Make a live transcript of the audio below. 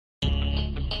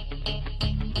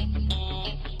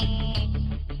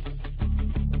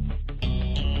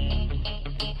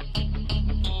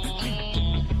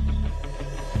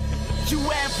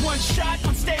one shot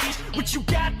on stage. What you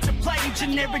got to play?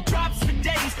 Generic drops for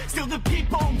days. Still the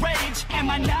people rage. Am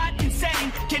I not insane?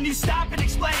 Can you stop and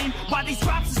explain why these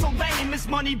drops are so lame? Is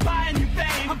money buying you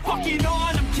fame? I'm fucking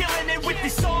on, I'm killing it with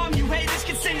this song. You haters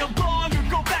can sing along or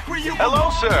go back where you belong. Hello,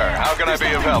 sir. How can I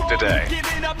be of help today?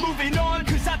 Giving up, moving on,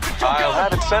 'cause I took your I'll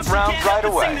have it sent round right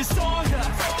away.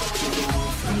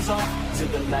 Till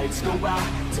the lights go out,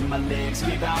 till my legs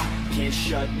give out. Can't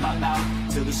shut my mouth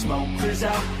till the smoke clears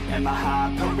out. Am I high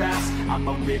harassed?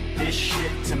 I'ma rip this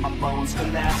shit till my bones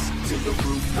collapse. Till the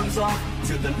roof comes off,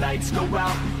 till the lights go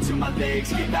out, till my legs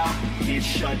give out. Can't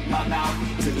shut my mouth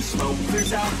till the smoke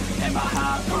clears out. Am I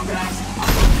high harassed?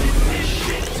 I'ma rip this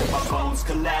shit till my bones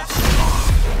collapse.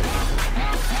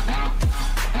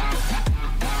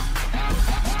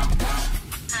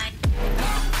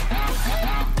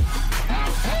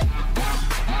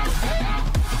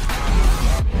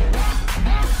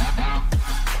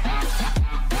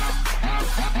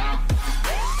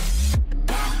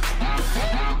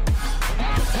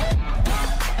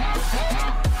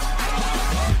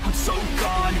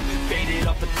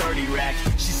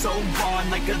 She's so on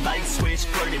like a light switch,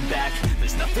 flirting back.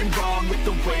 There's nothing wrong with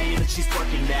the way that she's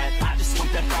working that. I just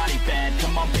want that body bad,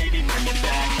 come on baby, bring it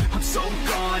back. I'm so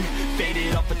gone,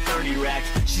 faded off a 30 rack.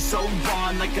 She's so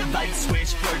on like a light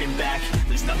switch, flirting back.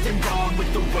 There's nothing wrong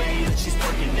with the way that she's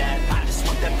working that. I just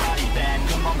want that body bad,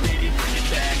 come on baby, bring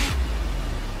it back.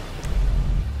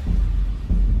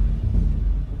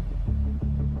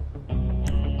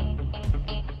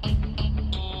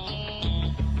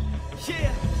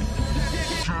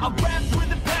 I rap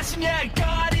with a passion, yeah, I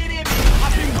got it in me.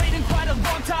 I've been waiting quite a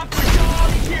long time for y'all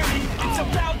to hear me. It's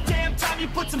about damn time you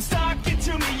put some stock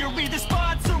into me. You're either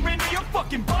sponsoring